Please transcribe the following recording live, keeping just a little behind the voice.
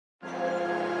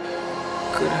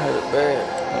Could've had it bad,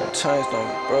 no changed on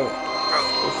me, bro.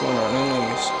 What's going on, them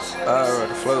niggas? I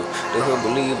already float. The hood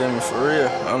believe in me for real.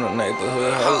 I'm the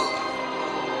neighborhood hoe.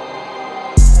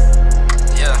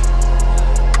 Yeah.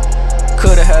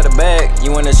 Could've had a bag,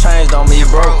 you wouldn't have changed on me, you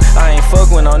broke. I ain't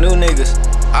fuck with no new niggas.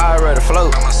 I already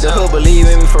float. The hood believe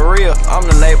in me for real. I'm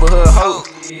the neighborhood hoe.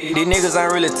 These niggas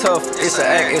ain't really tough, it's an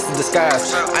act, it's a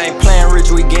disguise. I ain't playing rich,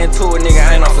 we get into it, nigga,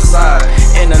 I ain't on facade.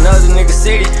 In another nigga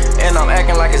city, and I'm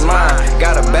acting like it's mine.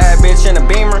 Got a bad bitch in a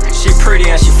Beamer, she pretty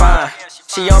and she fine.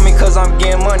 She on me cause I'm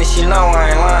getting money, she know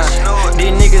I ain't lying.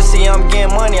 These niggas see I'm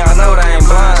getting money, I know they ain't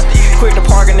blind. Quick to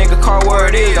park a nigga car where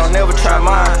it is, don't never try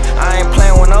mine. I ain't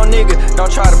playing with no nigga,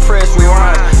 don't try to press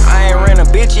rewind. I ain't ran a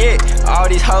bitch yet, all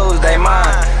these hoes, they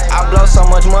mine. I blow so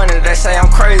much money that they say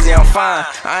I'm crazy, I'm fine.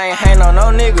 I ain't hang on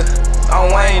no nigga,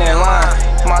 I'm waiting in line.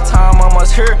 My time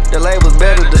almost here, the labels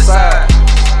better decide.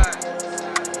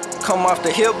 Come off the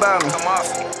hip bout me,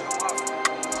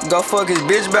 go fuck his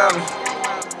bitch bout me.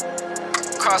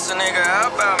 Cross a nigga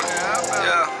out bout me,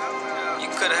 yeah. You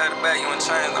could've had a bag, you wouldn't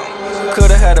changed on me.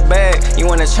 Could've had a bag, you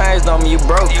wouldn't have changed on me, you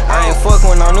broke. I ain't fucking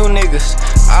with no new niggas,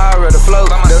 I already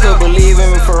float. The hood believe in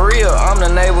me for real, I'm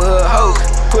the neighborhood hoe.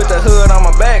 Put the hood on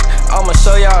my back, I'ma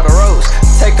show y'all the ropes.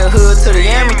 Take the hood to the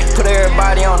Yami, put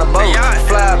everybody on the boat.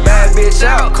 Fly a bad bitch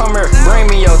out, come here, bring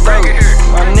me your throat.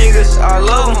 My niggas, I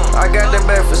love them, I got that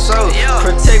back for sure.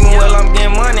 Protect me while I'm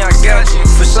getting money, I got you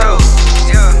for sure.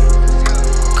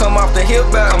 Come off the hip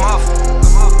bout me,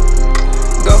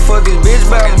 go fuck his bitch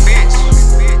bout me.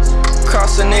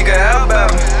 Cross a nigga out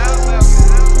bout me,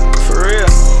 for real.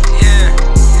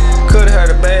 Could've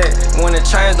had a bag, when it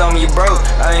changed on me, you broke.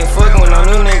 I ain't fucking with no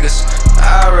new niggas,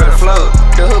 I already float.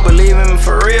 The hood believe in me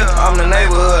for real, I'm the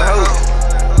neighborhood hoe.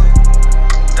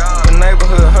 The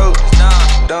neighborhood hoe,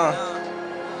 done.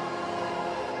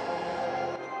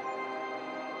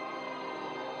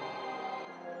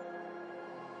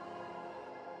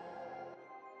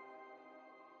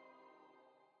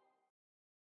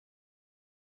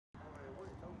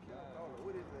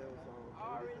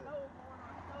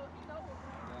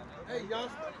 Hey,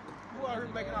 youngster, who out here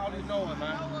making all this noise,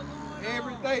 man?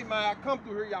 Every day, man, I come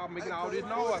through here, y'all making all this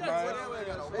noise, man. Hey,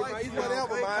 man, it's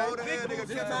whatever, man.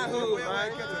 This my hood,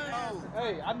 man.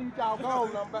 Hey, I need y'all gone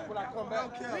when I come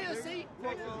back. We'll see.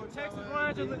 Texas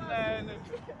Rangers and